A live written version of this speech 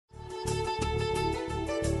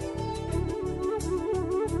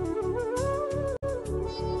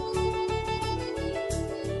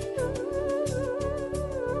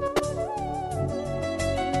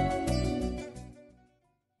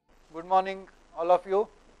morning all of you,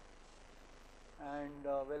 and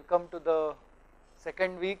welcome to the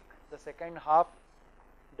second week, the second half,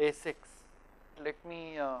 day 6. Let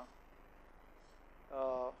me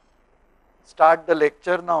start the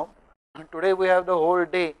lecture now. Today we have the whole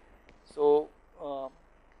day, so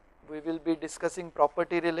we will be discussing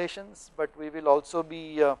property relations, but we will also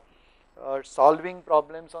be solving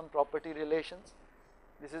problems on property relations.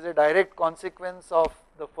 This is a direct consequence of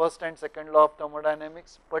the first and second law of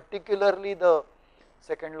thermodynamics, particularly the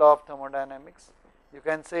second law of thermodynamics. You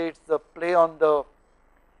can say it's the play on the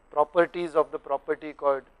properties of the property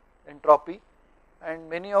called entropy, and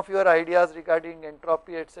many of your ideas regarding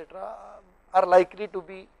entropy etc. are likely to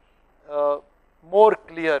be more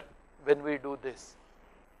clear when we do this.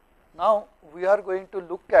 Now we are going to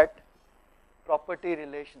look at property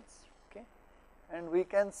relations, okay, and we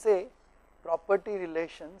can say property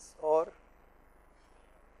relations or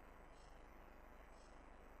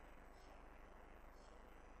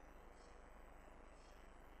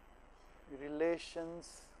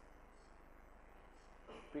relations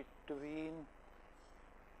between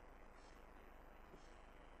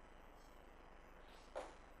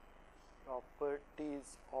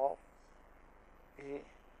properties of a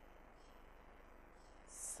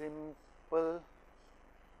simple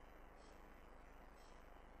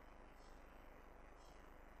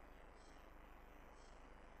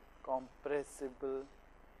compressible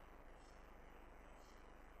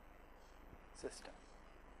system.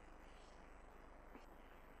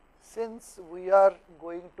 Since we are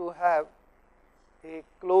going to have a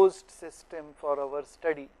closed system for our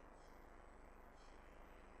study,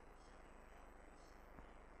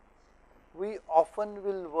 we often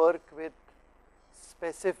will work with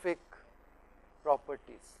specific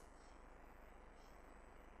properties.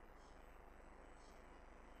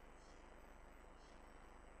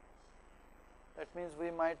 That means we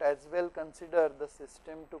might as well consider the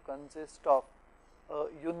system to consist of a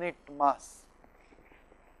unit mass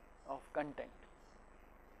of content.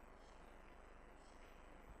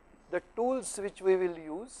 The tools which we will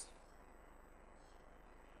use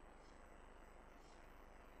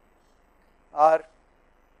are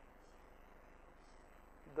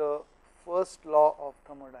the first law of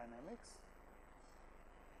thermodynamics,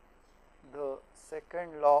 the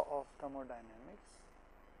second law of thermodynamics,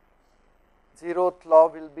 zeroth law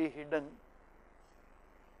will be hidden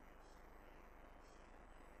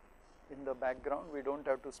in the background, we do not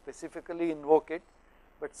have to specifically invoke it,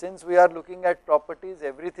 but since we are looking at properties,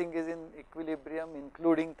 everything is in equilibrium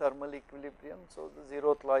including thermal equilibrium, so the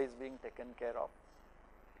zeroth law is being taken care of.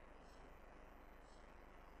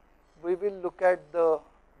 We will look at the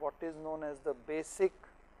what is known as the basic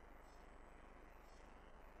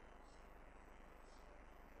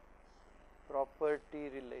property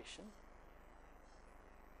relation,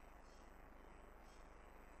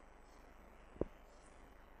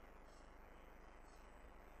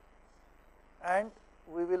 and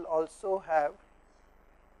we will also have,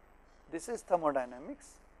 this is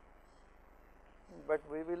thermodynamics, but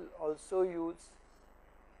we will also use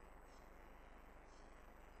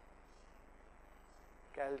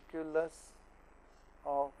calculus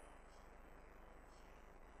of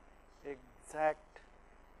exact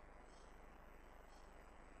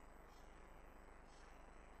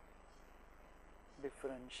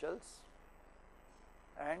differentials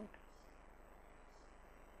and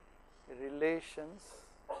relations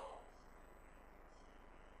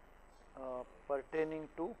pertaining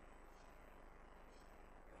to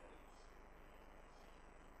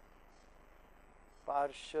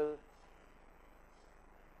partial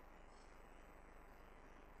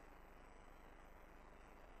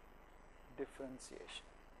differentiation.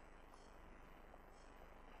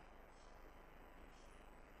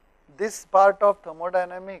 This part of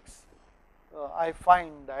thermodynamics, I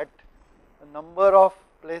find that a number of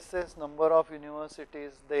places, number of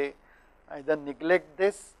universities, they either neglect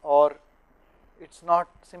this or it is not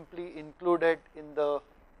simply included in the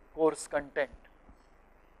course content.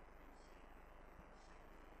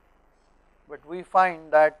 But we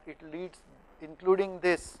find that it leads, including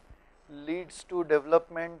this, leads to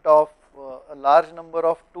development of a large number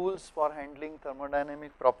of tools for handling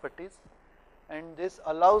thermodynamic properties, and this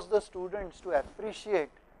allows the students to appreciate.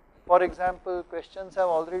 For example, questions have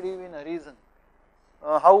already been arisen.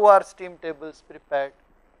 How are steam tables prepared?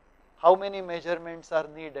 How many measurements are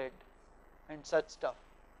needed? And such stuff.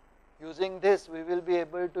 Using this, we will be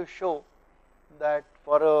able to show that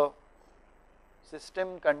for a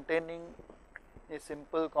system containing a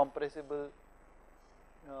simple compressible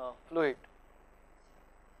fluid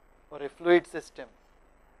or a fluid system,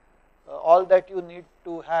 all that you need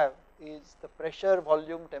to have is the pressure,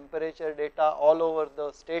 volume, temperature data all over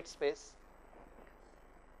the state space,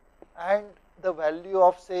 and the value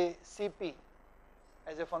of say Cp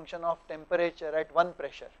as a function of temperature at one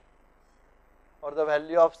pressure, or the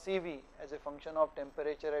value of Cv as a function of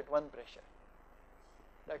temperature at one pressure.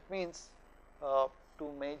 That means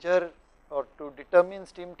to measure or to determine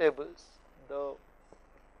steam tables, the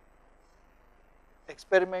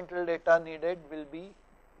experimental data needed will be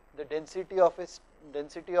the density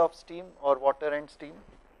of steam or water and steam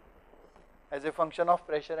as a function of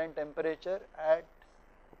pressure and temperature at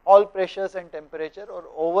all pressures and temperature, or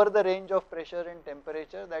over the range of pressure and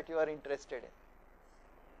temperature that you are interested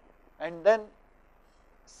in, and then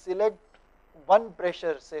select one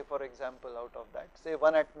pressure, say for example out of that, say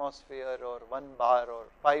 1 atmosphere or 1 bar or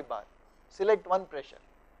 5 bar, select one pressure,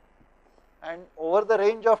 and over the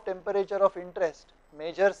range of temperature of interest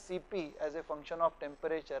measure Cp as a function of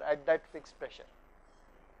temperature at that fixed pressure.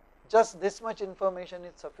 Just this much information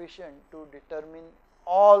is sufficient to determine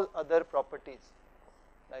all other properties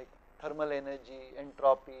like thermal energy,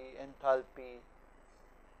 entropy, enthalpy,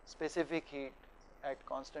 specific heat at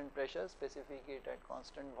constant pressure, specific heat at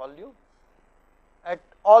constant volume, at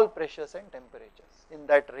all pressures and temperatures in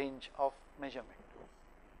that range of measurement.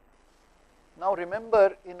 Now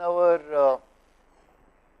remember, in our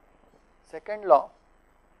second law,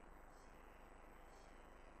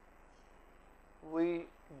 we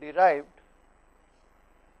derived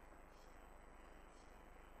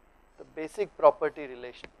the basic property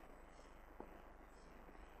relation.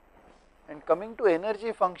 And coming to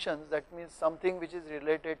energy functions, that means something which is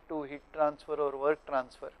related to heat transfer or work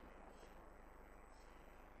transfer,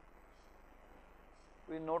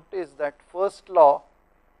 we notice that first law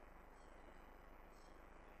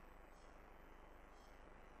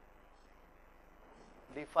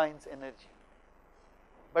defines energy.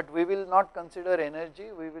 But we will not consider energy,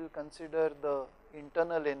 we will consider the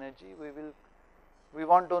internal energy. We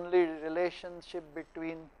want only relationship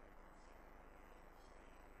between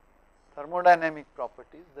thermodynamic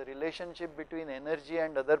properties, the relationship between energy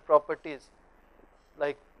and other properties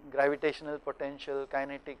like gravitational potential,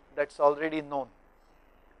 kinetic, that is already known.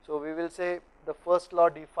 So we will say the first law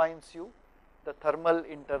defines you the thermal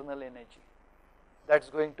internal energy. That is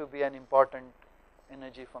going to be an important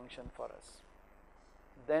energy function for us.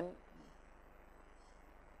 Then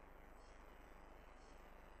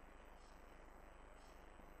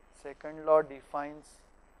second law defines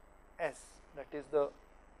S, that is the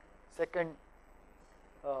second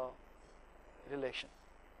relation.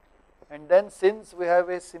 And then since we have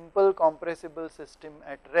a simple compressible system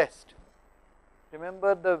at rest,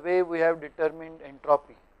 remember the way we have determined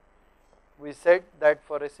entropy. We said that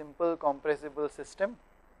for a simple compressible system,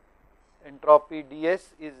 entropy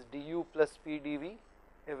ds is du plus p dv,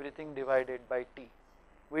 everything divided by T.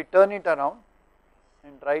 We turn it around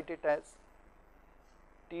and write it as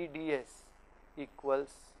T ds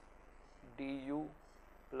equals du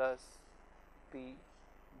plus p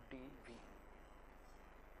dv.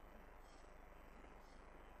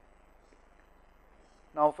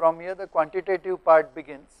 Now from here the quantitative part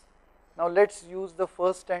begins. Now let us use the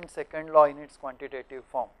first and second law in its quantitative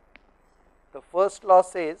form. The first law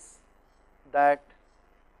says that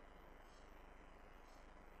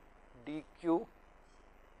dq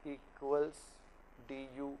equals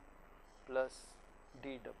du plus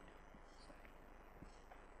dw.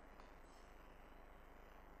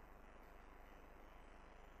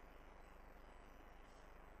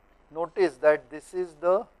 Notice that this is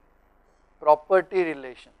the property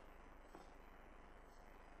relation.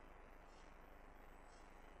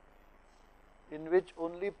 In which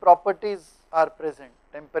only properties are present: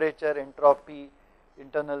 temperature, entropy,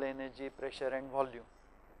 internal energy, pressure and volume.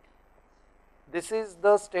 This is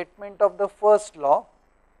the statement of the first law,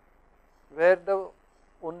 where the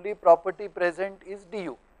only property present is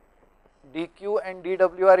du. dq and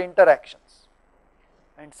dw are interactions.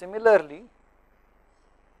 And similarly,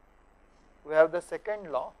 we have the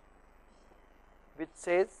second law, which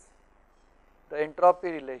says the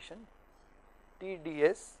entropy relation T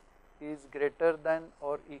ds is greater than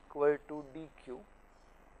or equal to dq,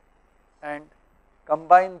 and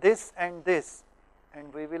combine this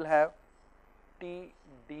and we will have T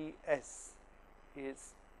ds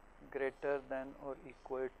is greater than or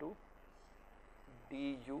equal to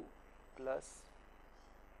du plus .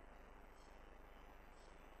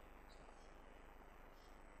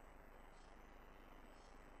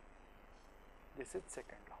 This is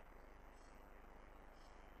second law.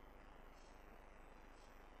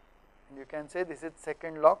 And you can say this is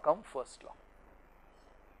second law come first law.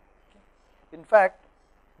 Okay. In fact,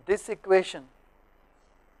 this equation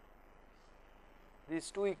these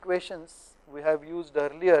two equations we have used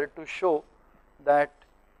earlier to show that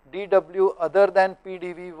dW other than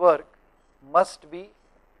PdV work must be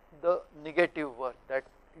the negative work, that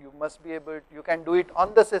you must be able, you can do it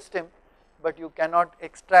on the system, but you cannot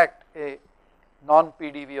extract a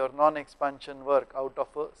non-PdV or non-expansion work out of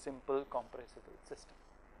a simple compressible system.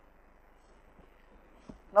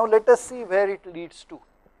 Now let us see where it leads to.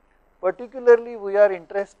 Particularly we are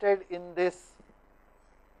interested in this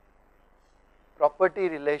property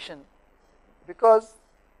relation because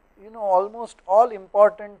almost all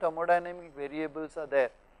important thermodynamic variables are there.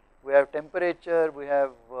 We have temperature, we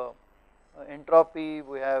have entropy,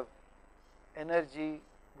 we have energy,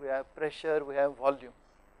 we have pressure, we have volume.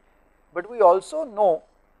 But we also know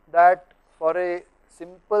that for a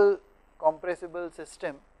simple compressible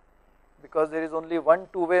system, because there is only one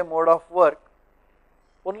two-way mode of work,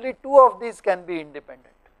 only two of these can be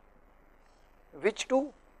independent. Which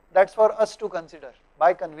two? That is for us to consider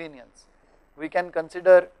by convenience. We can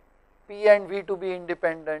consider P and V to be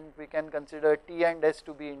independent, we can consider T and S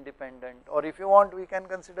to be independent, or if you want we can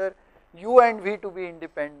consider U and V to be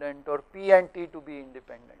independent or P and T to be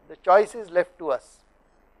independent. The choice is left to us.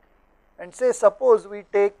 And say suppose we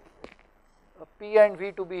take P and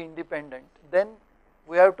V to be independent, then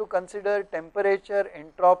we have to consider temperature,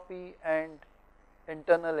 entropy and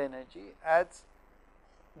internal energy as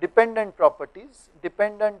dependent properties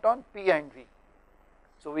dependent on P and V.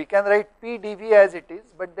 So we can write P dV as it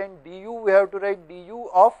is, but then du we have to write du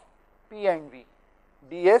of P and V,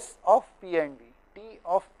 ds of P and V, T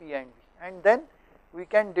of P and V, and then we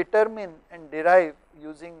can determine and derive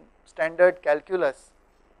using standard calculus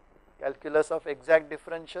of exact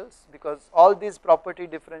differentials, because all these property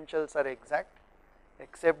differentials are exact,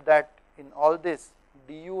 except that in all this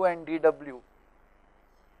du and dw,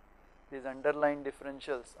 these underlying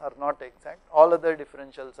differentials are not exact, all other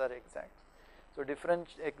differentials are exact. So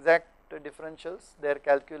exact differentials, their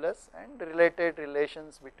calculus and related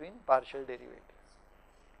relations between partial derivatives,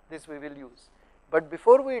 this we will use. But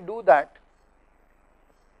before we do that,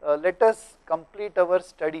 let us complete our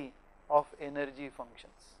study of energy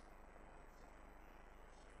functions.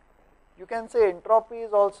 You can say entropy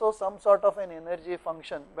is also some sort of an energy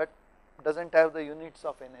function, but does not have the units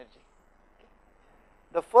of energy.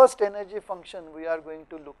 The first energy function we are going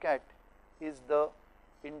to look at is the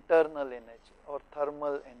internal energy or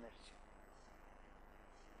thermal energy.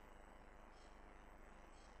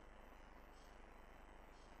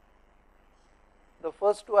 The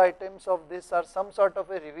first two items of this are some sort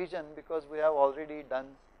of a revision because we have already done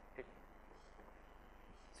it.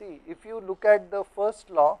 See, if you look at the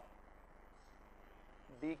first law,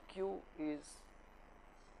 dq is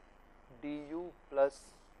du plus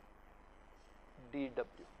dw,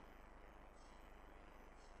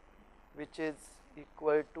 which is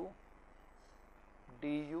equal to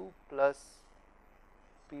du plus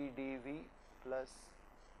pdv plus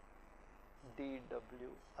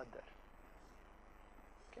dw other.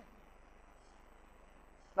 Okay.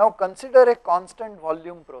 Now consider a constant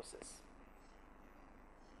volume process.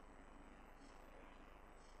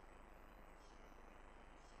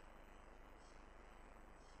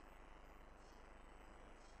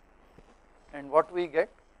 And what we get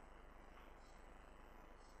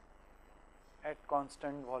at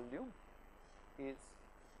constant volume is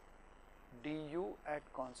du at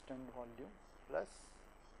constant volume plus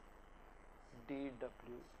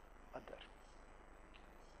dw other.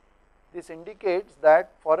 This indicates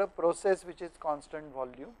that for a process which is constant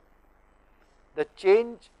volume, the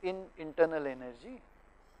change in internal energy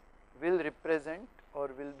will represent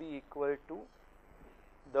or will be equal to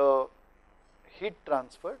the heat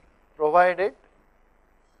transferred, provided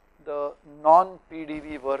the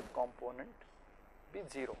non-PdV work component be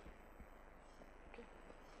 0. Okay.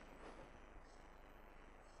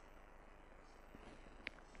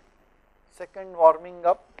 Second, warming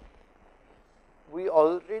up, we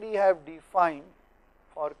already have defined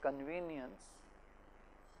for convenience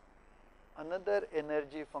another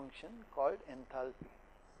energy function called enthalpy.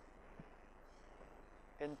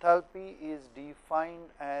 Enthalpy is defined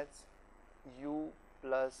as U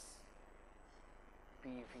plus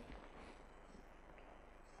PV.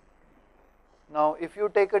 Now if you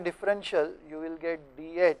take a differential, you will get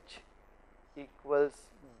dH equals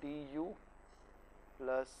du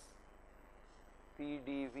plus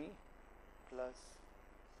PdV plus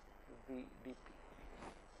VdP.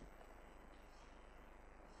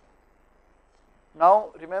 Now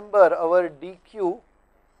remember, our dq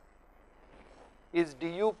is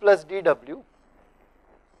du plus dw,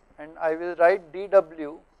 and I will write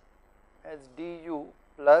dw as du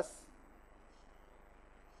plus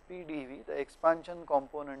PdV, the expansion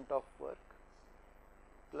component of work,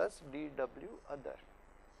 plus dW other.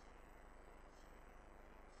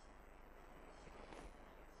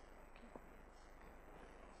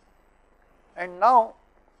 And now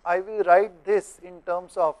I will write this in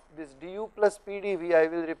terms of this du plus pdv I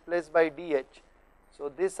will replace by dh. So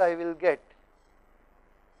this I will get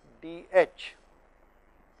dh,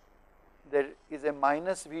 there is a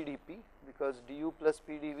minus vdp because du plus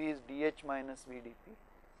pdv is dh minus vdp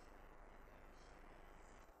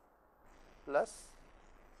plus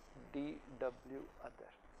dw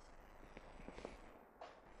other.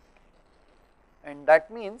 And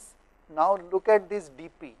that means now look at this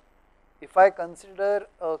dp. If I consider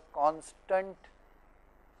a constant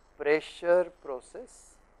pressure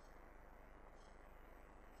process,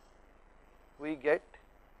 we get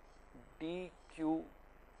dq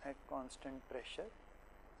at constant pressure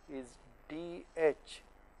is dh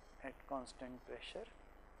at constant pressure.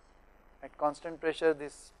 At constant pressure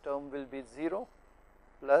this term will be 0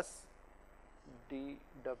 plus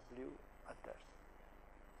dw other.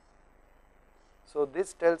 So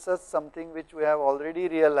this tells us something which we have already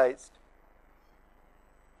realized,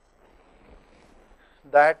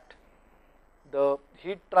 that the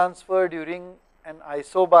heat transfer during an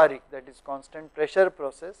isobaric, that is constant pressure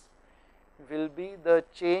process, will be the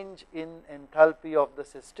change in enthalpy of the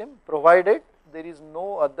system provided there is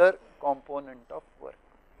no other component of work.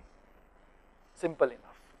 Simple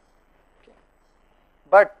enough. Okay.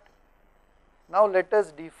 But now let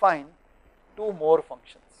us define two more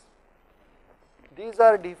functions. These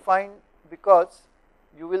are defined because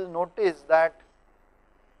you will notice that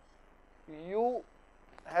u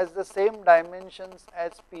has the same dimensions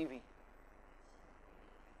as PV.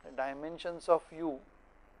 The dimensions of u,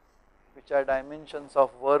 which are dimensions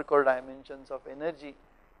of work or dimensions of energy,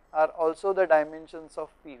 are also the dimensions of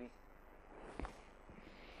PV.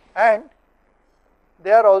 And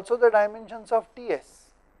they are also the dimensions of Ts,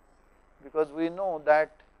 because we know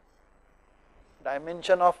that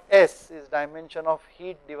dimension of S is dimension of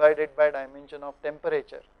heat divided by dimension of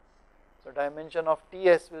temperature. So dimension of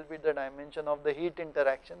Ts will be the dimension of the heat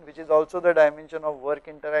interaction, which is also the dimension of work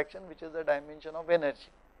interaction, which is the dimension of energy.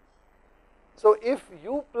 So if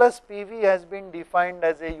U plus PV has been defined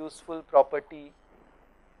as a useful property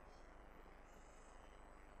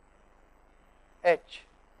H,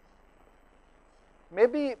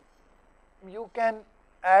 maybe you can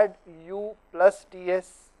add U plus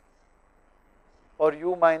Ts or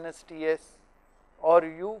U minus Ts or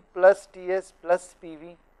U plus Ts plus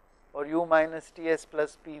PV or U minus Ts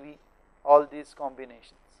plus PV, all these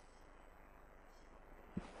combinations.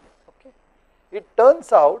 Okay. It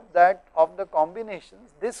turns out that of the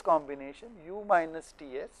combinations, this combination U minus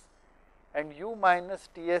Ts and U minus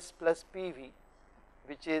Ts plus PV,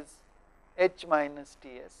 which is H minus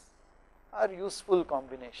Ts, are useful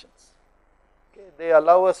combinations. Okay. They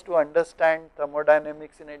allow us to understand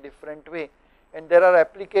thermodynamics in a different way, and there are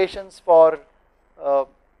applications for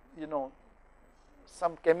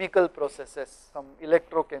some chemical processes, some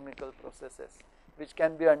electrochemical processes, which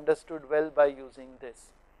can be understood well by using this.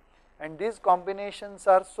 And these combinations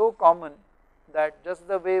are so common that just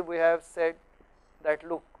the way we have said that,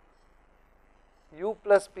 look, U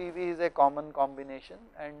plus PV is a common combination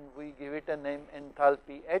and we give it a name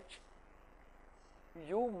enthalpy H.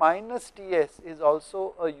 U minus Ts is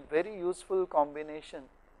also a very useful combination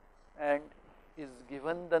and is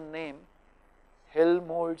given the name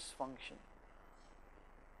Helmholtz function.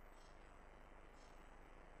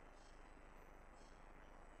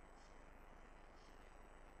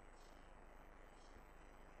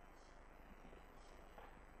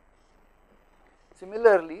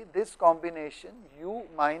 Similarly, this combination U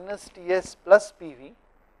minus Ts plus PV,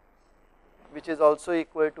 which is also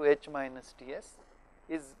equal to H minus Ts,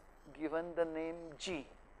 is given the name G,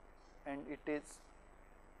 and it is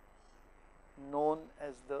known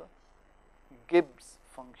as the Gibbs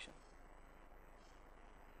function.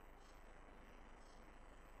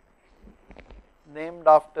 Named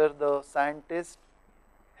after the scientist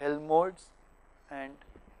Helmholtz and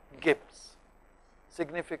Gibbs,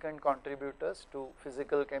 significant contributors to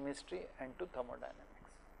physical chemistry and to thermodynamics.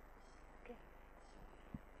 Okay.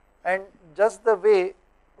 And just the way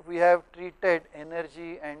we have treated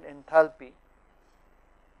energy and enthalpy,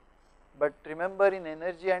 but remember, in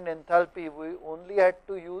energy and enthalpy we only had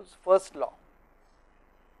to use first law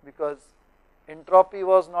because entropy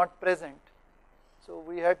was not present. So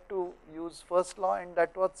we had to use first law and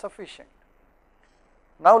that was sufficient.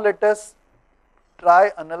 Now let us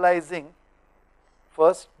try analyzing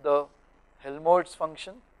first the Helmholtz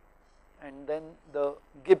function and then the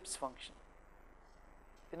Gibbs function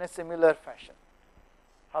in a similar fashion.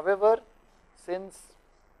 However, since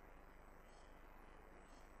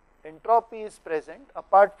entropy is present,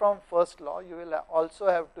 apart from first law, you will also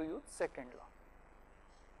have to use second law.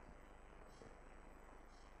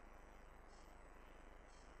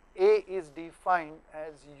 A is defined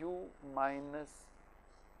as U minus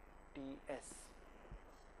Ts.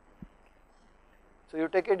 So you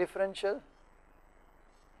take a differential,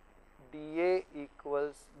 dA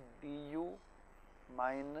equals du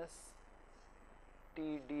minus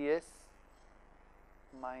Tds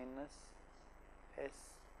minus S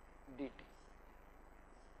dt.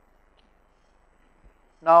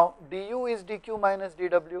 Now du is dq minus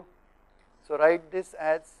dw, so write this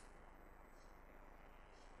as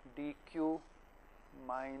dq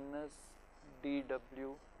minus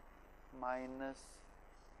dw minus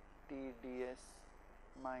Tds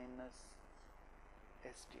minus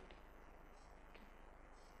S dt.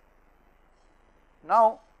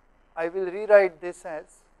 Now I will rewrite this as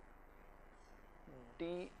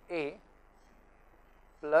dA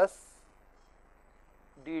plus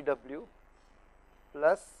dw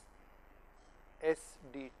plus S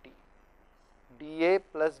dt, dA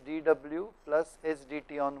plus dw plus S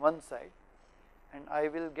dt on one side, and I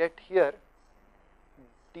will get here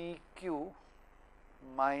dq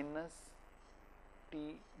minus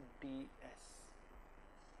Tds.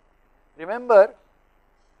 Remember,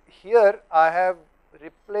 here I have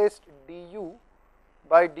replaced du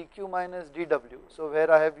by dq minus dw, so where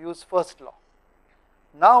I have used first law.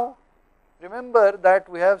 Now remember that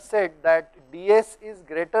we have said that ds is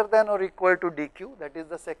greater than or equal to dq, that is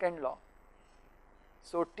the second law.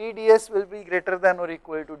 So Tds will be greater than or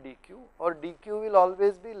equal to dq, or dq will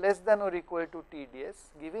always be less than or equal to Tds,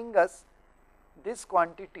 giving us this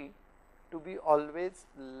quantity to be always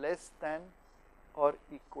less than or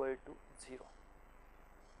equal to 0.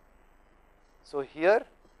 So here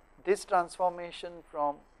this transformation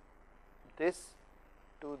from this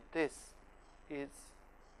to this is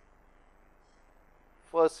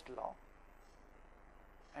first law,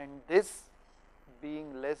 and this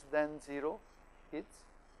being less than 0 is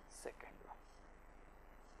second law.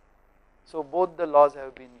 So both the laws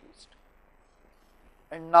have been used.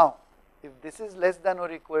 And now if this is less than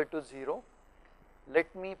or equal to 0,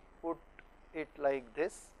 let me put it like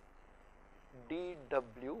this,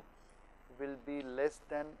 dw will be less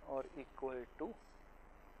than or equal to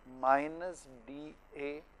minus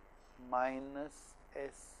dA minus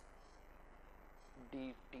S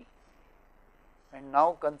dt. And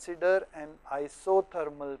now consider an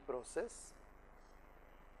isothermal process.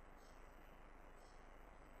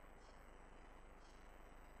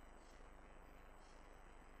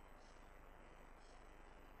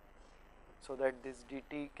 So that this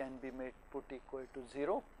dt can be made put equal to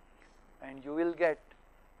 0, and you will get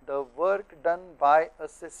the work done by a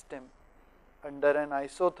system under an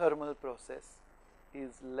isothermal process is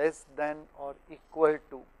less than or equal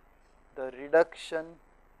to the reduction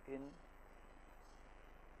in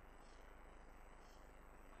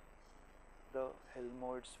the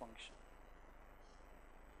Helmholtz function.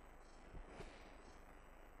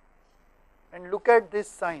 And look at this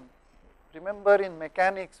sign. Remember, in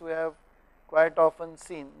mechanics we have quite often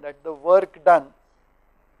seen that the work done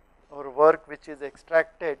or work which is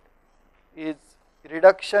extracted is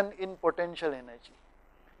reduction in potential energy.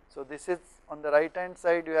 So this is on the right hand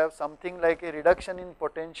side, you have something like a reduction in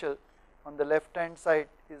potential, on the left hand side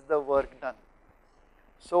is the work done.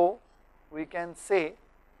 So we can say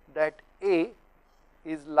that A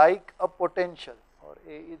is like a potential, or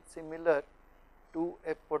A is similar to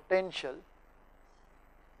a potential.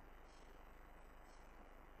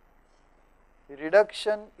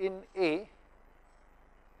 Reduction in A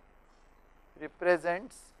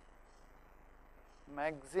represents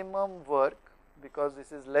maximum work, because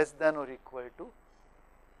this is less than or equal to,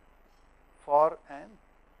 for an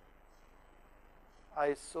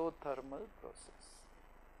isothermal process.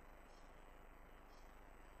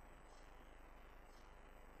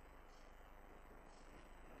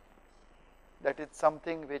 That is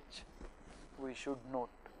something which we should note.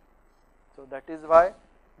 So that is why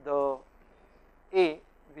the A,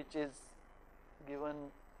 which is given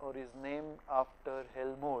or is named after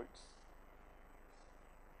Helmholtz,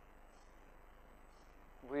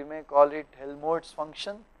 we may call it Helmholtz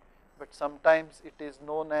function, but sometimes it is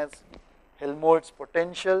known as Helmholtz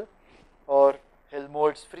potential or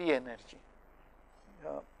Helmholtz free energy.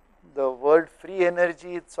 The word free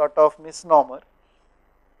energy is sort of misnomer,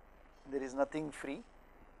 there is nothing free,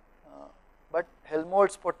 but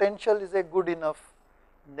Helmholtz potential is a good enough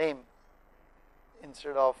name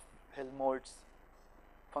instead of Helmholtz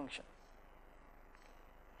function.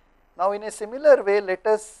 Now in a similar way, let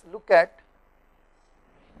us look at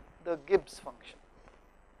the Gibbs function.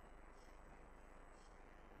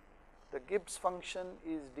 The Gibbs function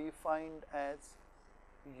is defined as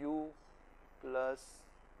u plus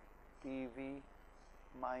PV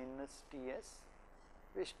minus Ts,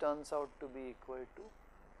 which turns out to be equal to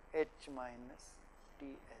H minus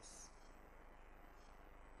Ts.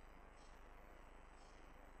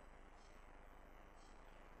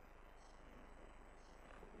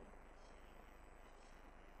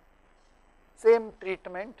 Same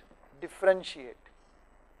treatment, differentiate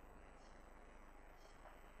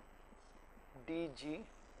dg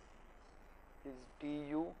is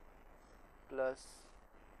du plus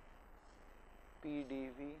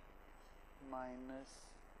pdv minus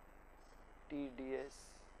tds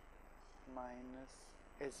minus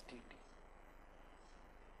sdt.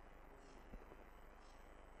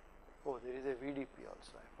 Oh, there is a VDP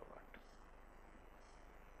also, I forgot.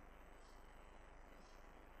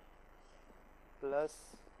 Plus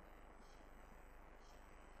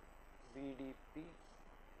VDP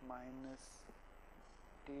minus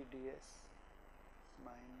TDS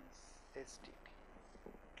minus STT.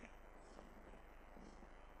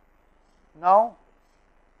 Now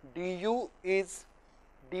du is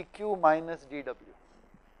dq minus dw.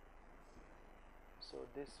 So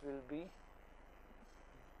this will be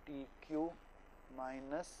dq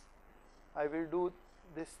minus, I will do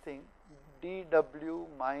this thing, dw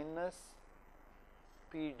minus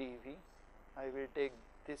pdv, I will take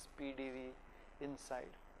this pdv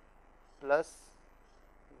inside, plus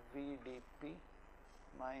vdp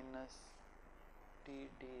minus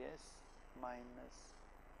tds minus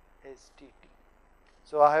sdt.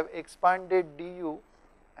 So I have expanded du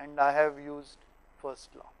and I have used first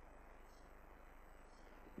law.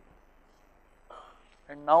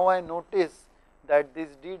 And now I notice that this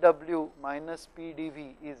dw minus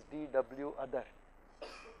pdv is dw other.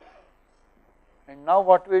 And now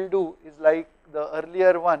what we will do is like the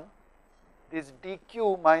earlier one, this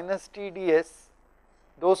dq minus tds,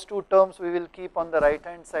 those two terms we will keep on the right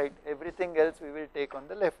hand side, everything else we will take on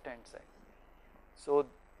the left hand side. So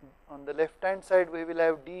on the left hand side we will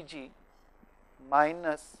have dg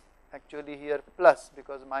minus, actually here plus,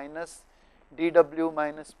 because minus dw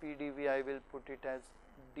minus pdv, I will put it as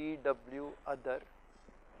dw other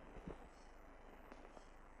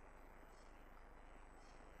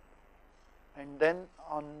and then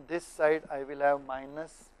on this side I will have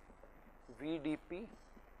minus vdp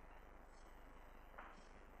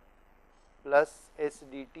plus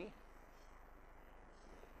sdt.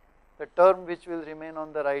 The term which will remain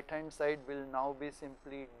on the right hand side will now be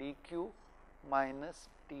simply dq minus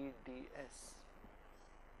tds,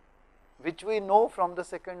 which we know from the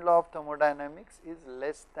second law of thermodynamics is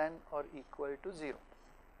less than or equal to 0.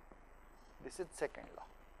 This is second law.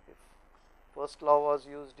 If first law was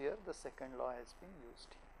used here, the second law has been used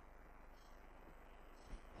here.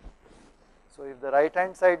 So if the right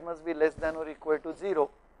hand side must be less than or equal to 0,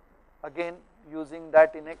 again using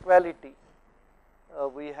that inequality,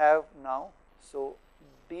 we have now, so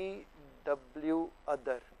dw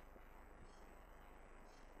other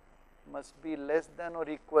must be less than or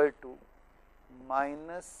equal to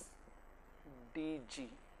minus dg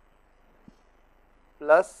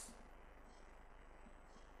plus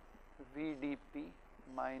vdp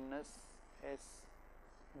minus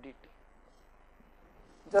sdt.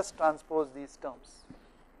 Just transpose these terms.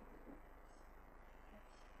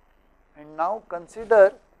 And now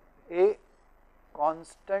consider a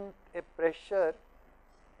constant, a pressure,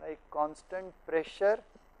 like constant pressure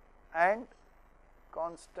and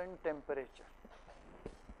constant temperature.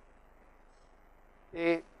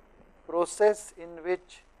 A process in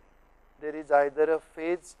which there is either a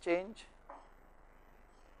phase change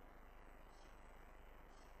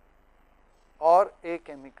or a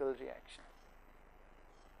chemical reaction,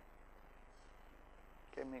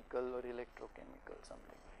 chemical or electrochemical, something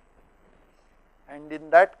like. And in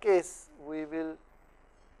that case we will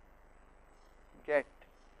get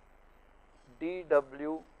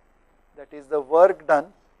dw, that is the work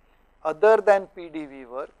done other than pdv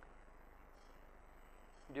work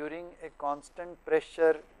during a constant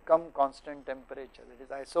pressure cum constant temperature, that is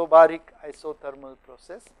isobaric isothermal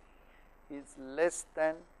process, is less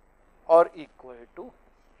than or equal to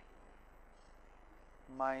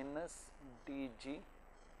minus dg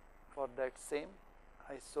for that same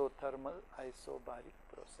isothermal isobaric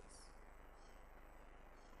process.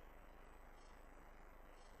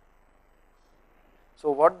 So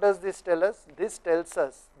what does this tell us? This tells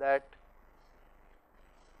us that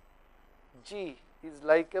G is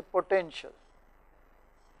like a potential,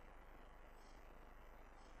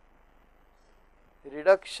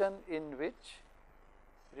 reduction in which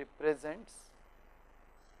represents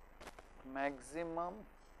maximum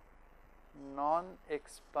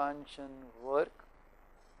non-expansion work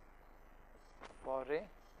for a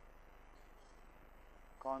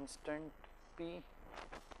constant P,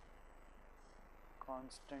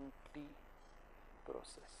 constant T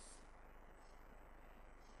process.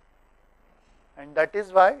 And that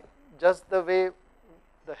is why, just the way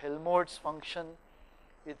the Helmholtz function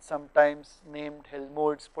is sometimes named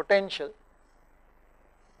Helmholtz potential,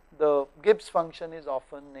 the Gibbs function is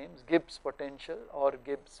often named Gibbs potential or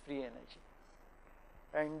Gibbs free energy.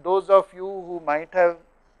 And those of you who might have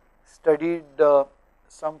studied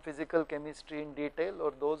some physical chemistry in detail,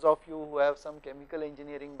 or those of you who have some chemical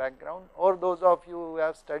engineering background, or those of you who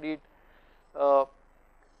have studied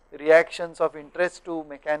reactions of interest to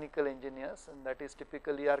mechanical engineers, and that is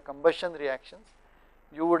typically our combustion reactions,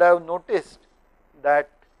 you would have noticed that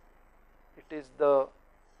it is the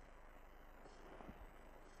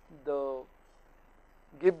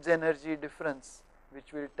Gibbs energy difference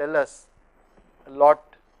which will tell us a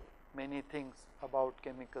lot, many things about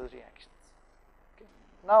chemical reactions. Okay.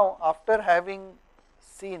 Now, after having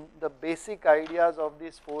seen the basic ideas of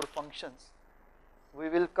these four functions, we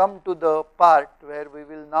will come to the part where we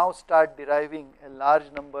will now start deriving a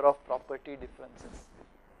large number of property differences.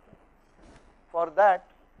 For that,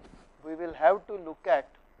 we will have to look at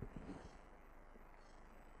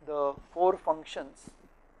the four functions,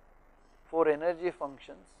 four energy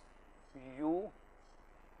functions U,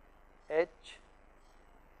 H,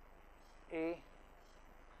 A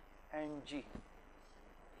and G.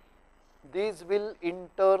 These will in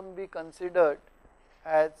turn be considered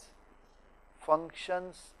as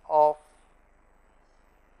functions of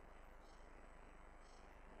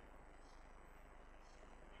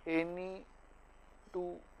any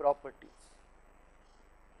two properties.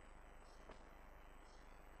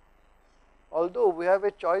 Although we have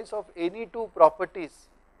a choice of any two properties,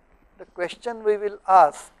 the question we will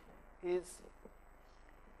ask is,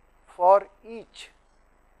 for each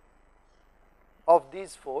of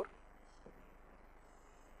these four,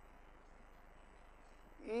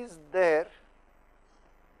 is there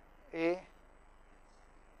a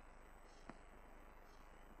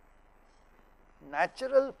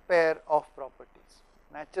natural pair of properties,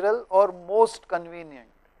 natural or most convenient?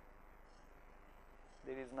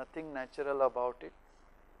 There is nothing natural about it.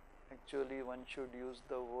 Actually, one should use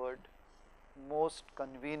the word most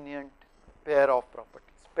convenient pair of properties.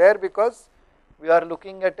 Pair because we are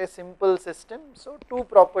looking at a simple system, so two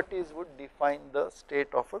properties would define the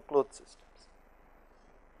state of a closed system,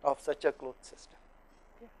 of such a closed system.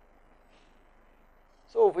 Okay.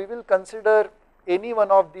 So, we will consider any one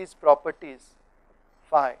of these properties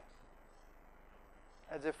phi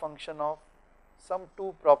as a function of some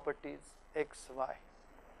two properties x, y.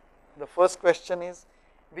 The first question is,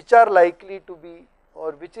 which are likely to be,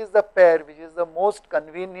 or which is the pair which is the most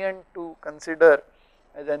convenient to consider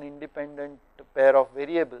as an independent pair of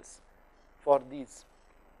variables for these.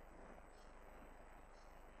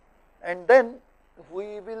 And then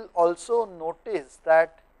we will also notice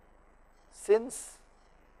that since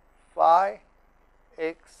phi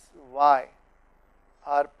x, y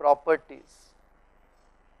are properties,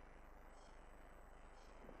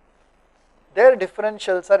 their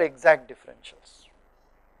differentials are exact differentials.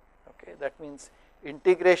 Okay, that means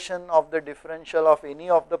integration of the differential of any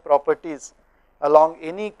of the properties along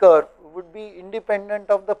any curve would be independent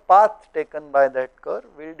of the path taken by that curve,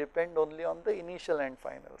 will depend only on the initial and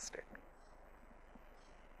final state.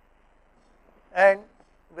 And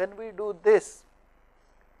when we do this,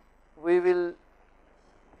 we will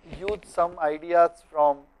use some ideas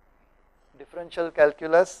from differential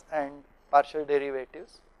calculus and partial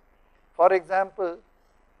derivatives. For example,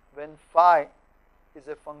 when phi is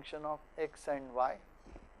a function of x and y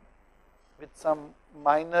with some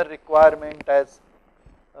minor requirement as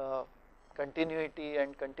continuity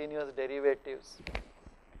and continuous derivatives,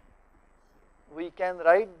 we can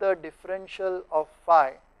write the differential of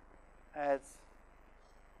phi as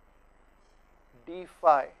d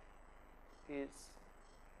phi is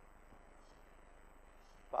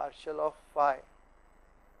partial of phi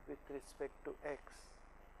with respect to x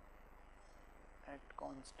at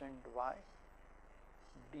constant y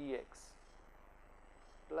dx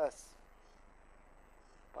plus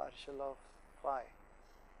partial of phi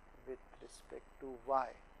with respect to y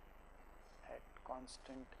at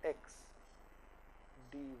constant x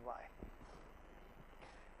dy.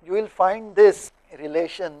 You will find this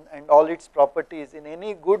relation and all its properties in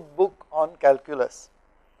any good book on calculus.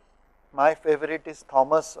 My favorite is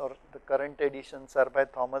Thomas, or the current editions are by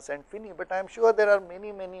Thomas and Finney, but I am sure there are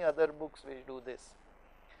many other books which do this.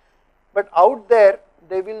 But out there,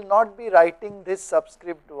 they will not be writing this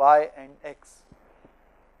subscript y and x.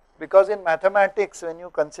 because in mathematics when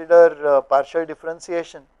you consider partial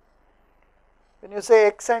differentiation, when you say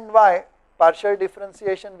x and y, partial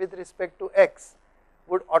differentiation with respect to x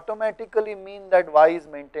would automatically mean that y is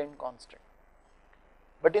maintained constant.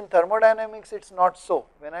 But in thermodynamics it is not so.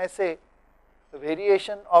 When I say the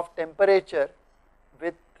variation of temperature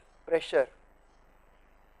with pressure,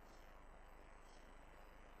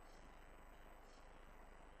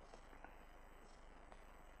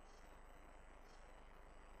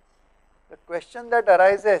 the question that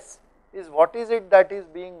arises is what is it that is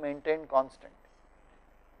being maintained constant?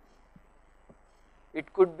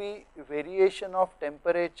 It could be variation of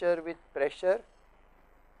temperature with pressure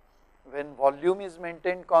when volume is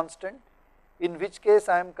maintained constant, in which case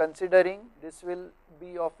I am considering, this will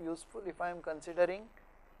be of useful if I am considering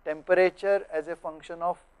temperature as a function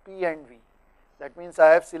of P and V. That means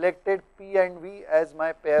I have selected P and V as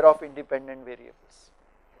my pair of independent variables.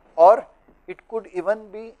 Or it could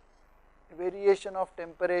even be variation of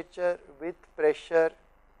temperature with pressure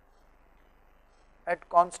at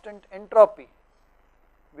constant entropy,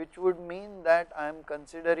 which would mean that I am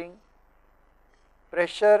considering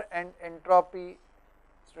pressure and entropy,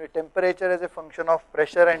 so temperature as a function of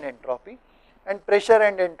pressure and pressure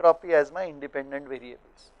and entropy as my independent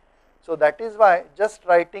variables. So that is why just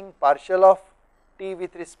writing partial of T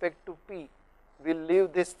with respect to P will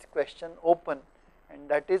leave this question open, and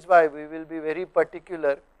that is why we will be very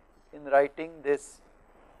particular in writing this,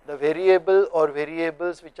 the variable or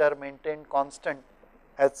variables which are maintained constant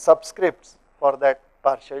as subscripts for that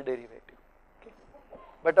partial derivative. Okay.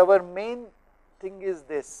 But our main thing is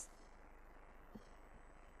this: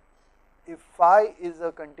 if phi is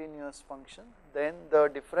a continuous function, then the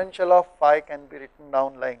differential of phi can be written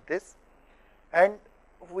down like this, and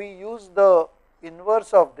we use the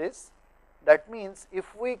inverse of this. That means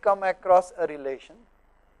if we come across a relation,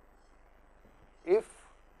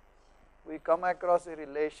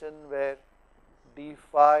 where d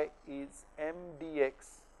phi is m dx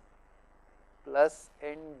plus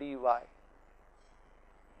n dy,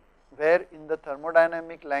 where in the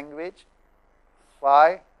thermodynamic language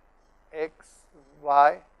phi, x,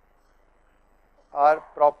 y are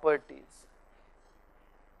properties,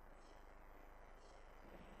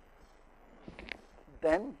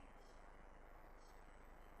 then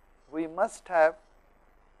we must have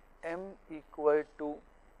m equal to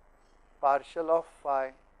partial of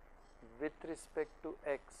phi with respect to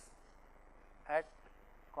x at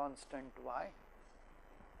constant y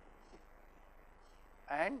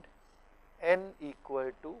and n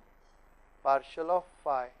equal to partial of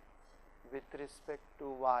phi with respect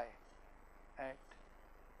to y at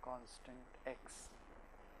constant x.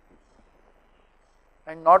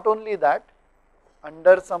 And not only that,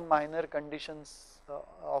 under some minor conditions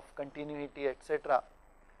of continuity, etc.,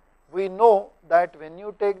 we know that when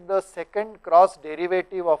you take the second cross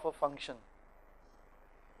derivative of a function,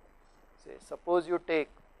 say suppose you take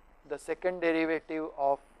the second derivative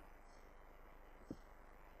of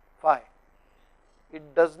phi,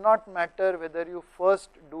 it does not matter whether you first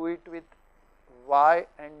do it with y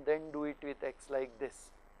and then do it with x like this.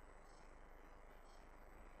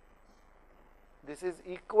 This is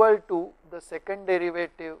equal to the second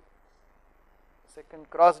derivative, second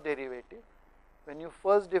cross derivative, when you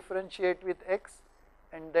first differentiate with x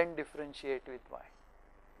and then differentiate with y.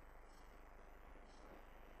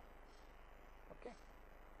 Okay.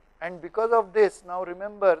 And because of this, now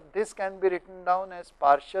remember, this can be written down as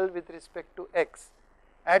partial with respect to x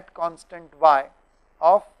at constant y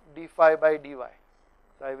of d phi by dy.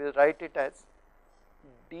 So I will write it as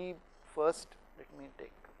d first, let me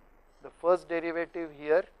take the first derivative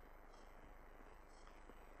here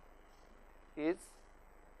is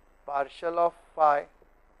partial of phi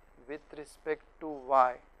with respect to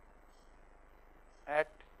y at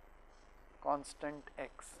constant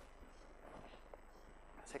x.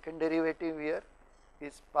 Second derivative here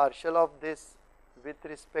is partial of this with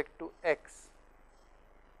respect to x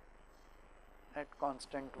at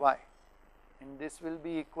constant y, and this will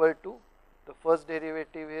be equal to, the first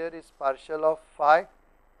derivative here is partial of phi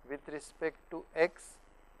with respect to x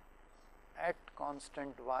at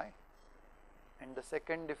constant y, and the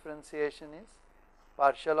second differentiation is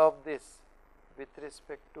partial of this with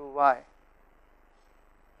respect to y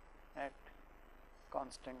at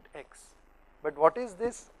constant x. But what is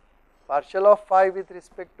this? Partial of phi with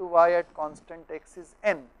respect to y at constant x is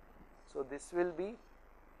n. So this will be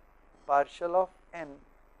partial of n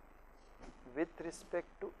with respect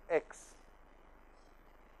to x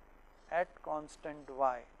at constant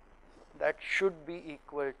y, that should be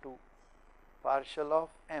equal to partial of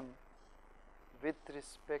m with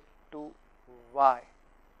respect to y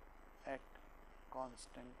at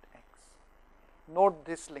constant n. note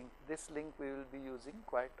this link we will be using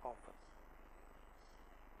quite often.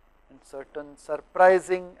 And certain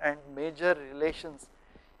surprising and major relations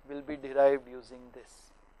will be derived using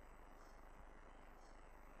this.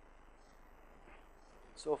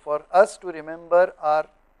 So for us to remember are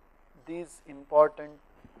these important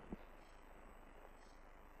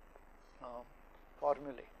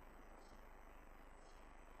formulae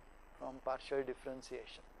from partial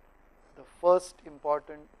differentiation. The first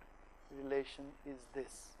important relation is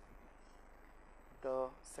this. The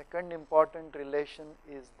second important relation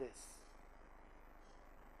is this.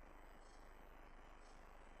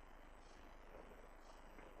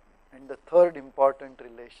 And the third important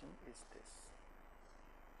relation is this.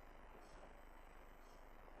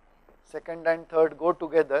 Second and third go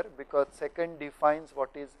together because second defines what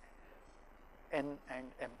is N and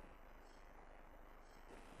M.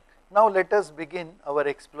 Now let us begin our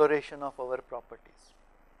exploration of our properties.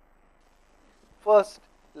 First,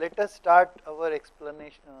 let us start our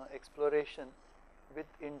exploration with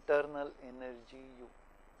internal energy U.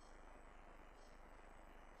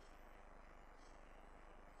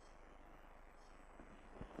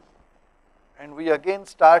 And we again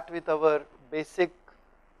start with our basic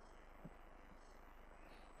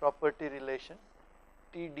property relation.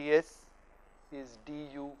 TdS is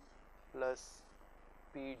du plus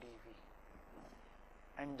pdv.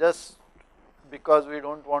 And just because we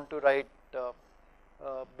don't want to write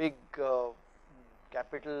big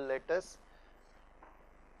capital letters,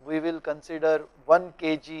 we will consider 1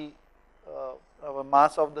 kg, our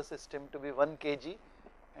mass of the system to be 1 kg,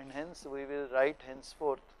 and hence we will write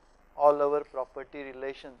henceforth all our property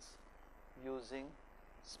relations using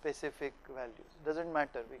specific values. Does not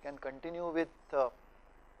matter, we can continue with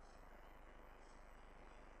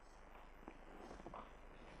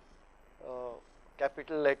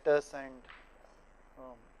capital letters and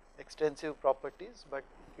extensive properties, but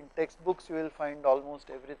in textbooks you will find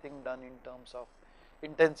almost everything done in terms of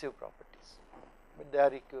intensive properties, but they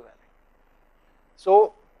are equivalent.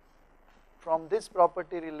 So from this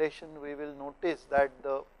property relation we will notice that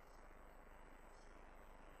the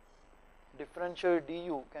differential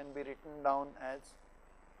du can be written down as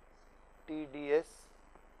TdS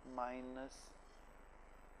minus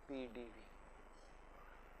pdv.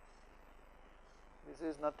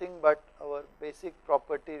 This is nothing but our basic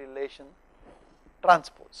property relation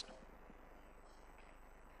transposed.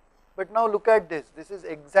 But now look at this, this is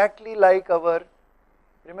exactly like our,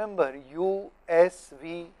 remember U, S,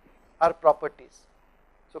 V are properties.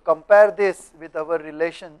 So compare this with our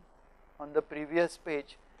relation on the previous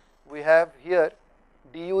page. We have here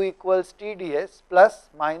du equals TdS plus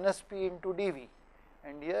minus p into dv,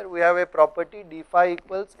 and here we have a property d phi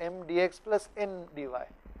equals m dx plus n dy.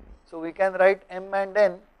 So we can write m and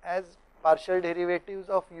n as partial derivatives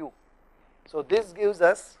of u. So this gives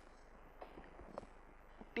us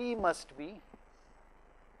t must be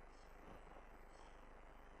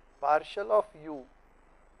partial of u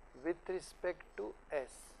with respect to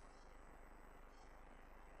s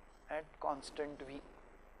at constant v,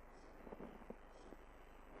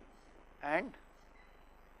 and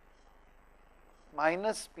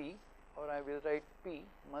minus p, or I will write p,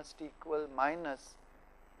 must equal minus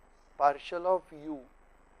partial of u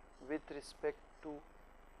with respect to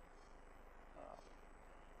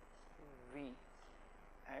v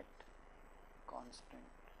at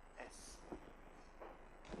constant s.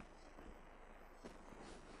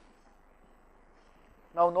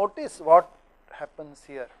 Now notice what happens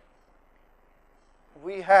here.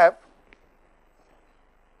 We have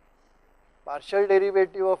partial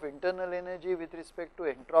derivative of internal energy with respect to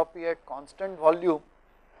entropy at constant volume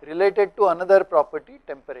related to another property,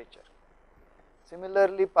 temperature.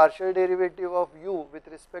 Similarly, partial derivative of u with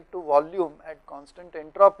respect to volume at constant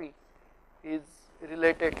entropy is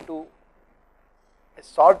related to a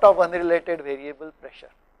sort of unrelated variable, pressure.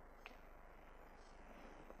 Okay.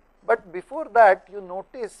 But before that, you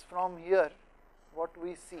notice from here what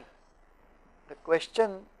we see. The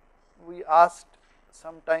question we asked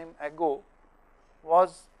some time ago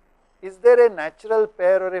was, is there a natural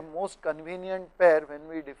pair or a most convenient pair when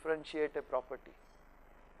we differentiate a property?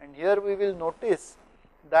 And here we will notice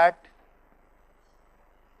that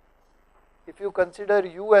if you consider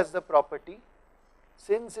u as the property,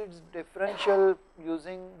 since its differential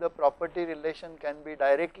using the property relation can be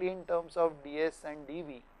directly in terms of ds and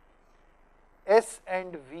dv, s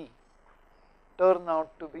and v turn out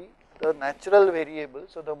to be the natural variable,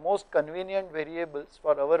 so the most convenient variables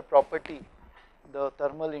for our property, the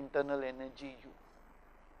thermal internal energy u.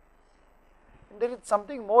 And there is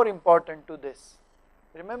something more important to this.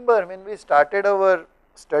 Remember, when we started our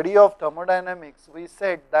study of thermodynamics, we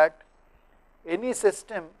said that any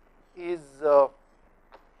system is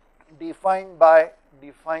defined by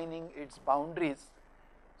defining its boundaries.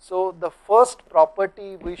 So the first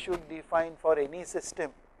property we should define for any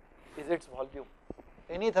system is its volume.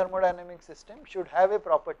 Any thermodynamic system should have a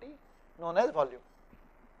property known as volume,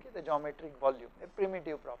 okay, the geometric volume, a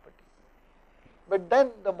primitive property. But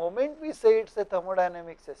then the moment we say it's a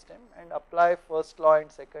thermodynamic system and apply first law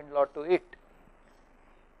and second law to it,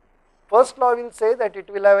 first law will say that it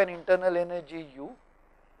will have an internal energy U,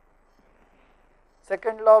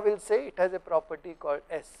 second law will say it has a property called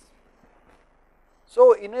S.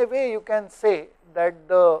 So in a way you can say that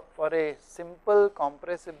for a simple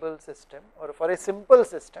compressible system or for a simple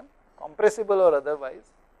system, compressible or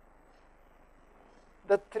otherwise,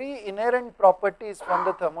 the three inherent properties from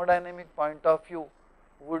the thermodynamic point of view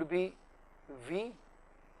would be V,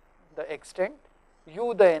 the extent,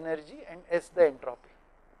 U, the energy, and S, the entropy.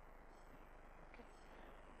 Okay.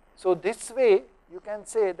 So this way you can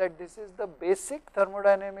say that this is the basic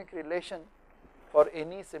thermodynamic relation for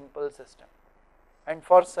any simple system. And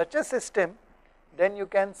for such a system, then you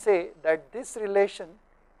can say that this relation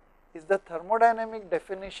is the thermodynamic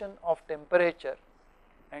definition of temperature,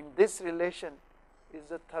 and this relation is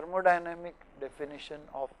the thermodynamic definition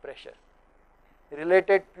of pressure,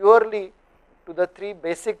 related purely to the three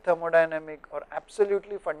basic thermodynamic or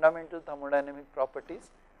absolutely fundamental thermodynamic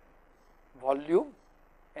properties: volume,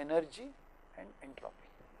 energy, and entropy.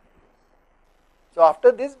 So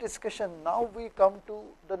after this discussion, now we come to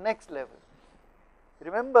the next level.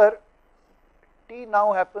 Remember, T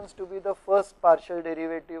now happens to be the first partial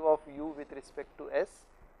derivative of U with respect to S,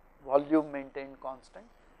 volume maintained constant,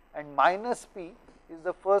 and minus P is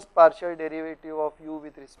the first partial derivative of U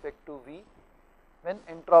with respect to V when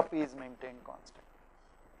entropy is maintained constant.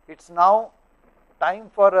 It is now time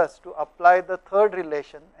for us to apply the third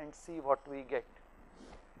relation and see what we get.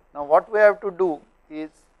 Now what we have to do is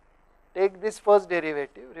take this first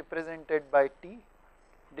derivative represented by T,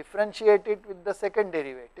 differentiate it with the second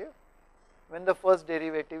derivative when the first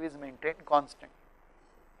derivative is maintained constant.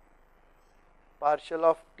 Partial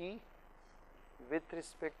of T with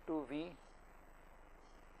respect to V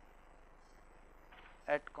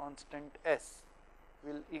at constant S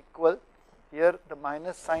will equal, here the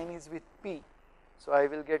minus sign is with P, so I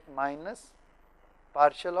will get minus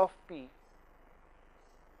partial of P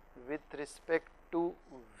with respect to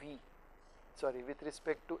with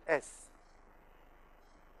respect to S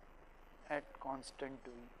at constant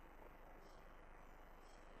V.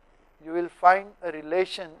 You will find a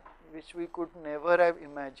relation which we could never have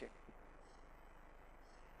imagined.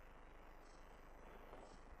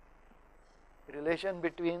 Relation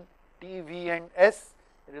between T, V and S,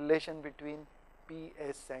 relation between P,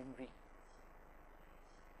 S and V.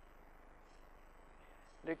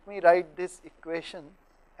 Let me write this equation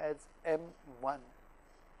as M1.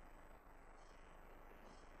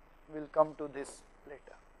 We will come to this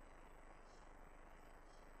later.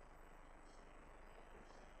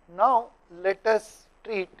 Now let us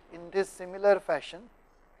treat in this similar fashion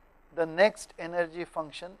the next energy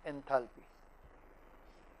function, enthalpy.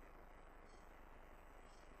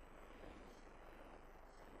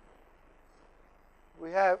 We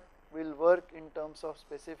will work in terms of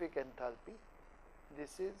specific enthalpy.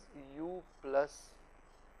 This is U plus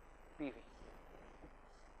PV.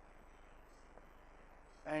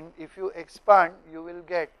 And if you expand, you will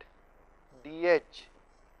get dH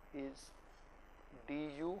is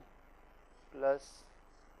du plus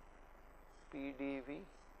pdv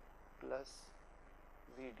plus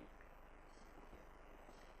vdp.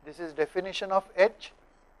 This is definition of H,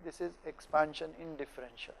 this is expansion in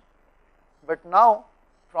differential. But now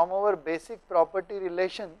from our basic property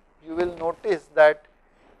relation, you will notice that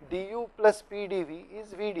du plus pdv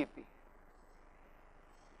is vdp.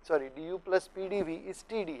 Sorry, du plus pdv is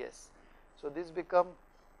TdS. So this become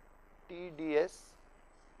TdS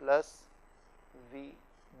plus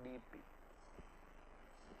vdp.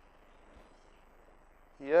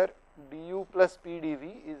 Here du plus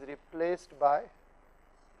pdv is replaced by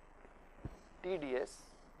TdS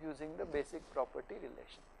using the basic property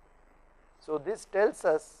relation. So this tells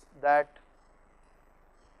us that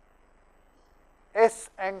S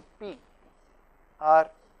and P are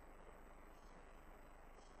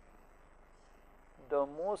the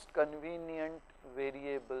most convenient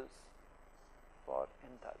variables for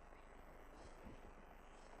enthalpy.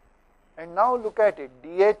 And now look at it,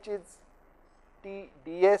 dH is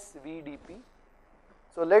ds vdp.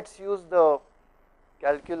 So let us use the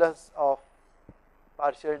calculus of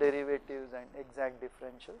partial derivatives and exact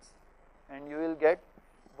differentials, and you will get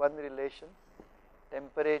one relation,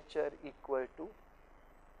 temperature equal to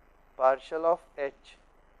partial of H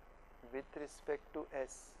with respect to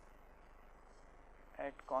S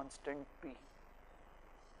at constant P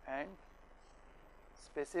and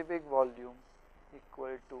specific volume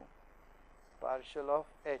equal to partial of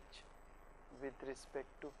H with respect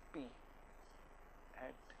to P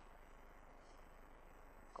at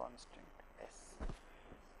constant S,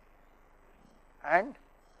 and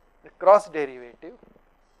the cross derivative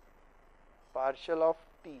partial of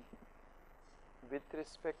T with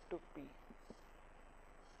respect to P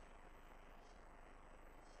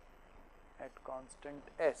at constant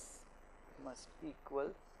S must equal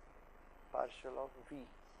partial of V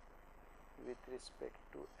with respect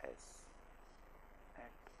to S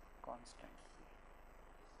at constant P.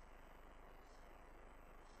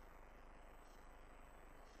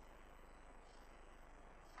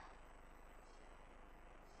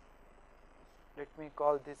 Let me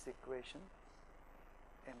call this equation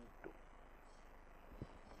M2.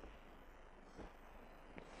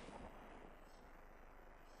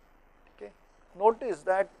 Okay. Notice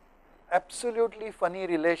that absolutely funny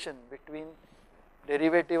relation between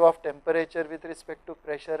derivative of temperature with respect to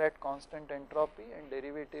pressure at constant entropy and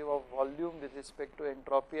derivative of volume with respect to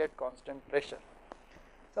entropy at constant pressure.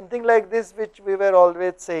 Something like this, which we were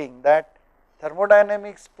always saying, that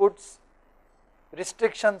thermodynamics puts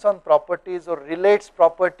restrictions on properties or relates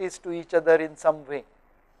properties to each other in some way,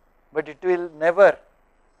 but it will never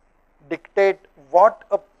dictate what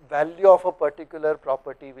a value of a particular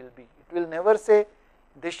property will be. It will never say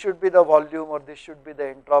this should be the volume or this should be the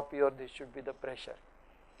entropy or this should be the pressure.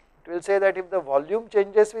 It will say that if the volume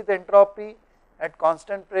changes with entropy at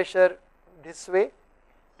constant pressure this way,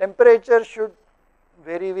 temperature should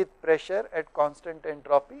vary with pressure at constant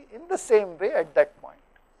entropy in the same way at that point.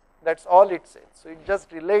 That is all it says. So it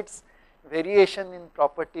just relates variation in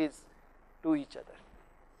properties to each other.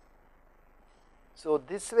 So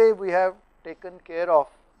this way we have taken care of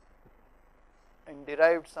and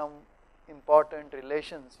derived some important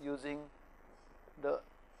relations using the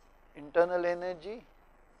internal energy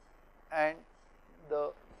and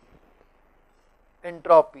the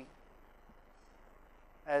entropy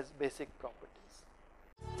as basic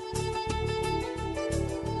properties.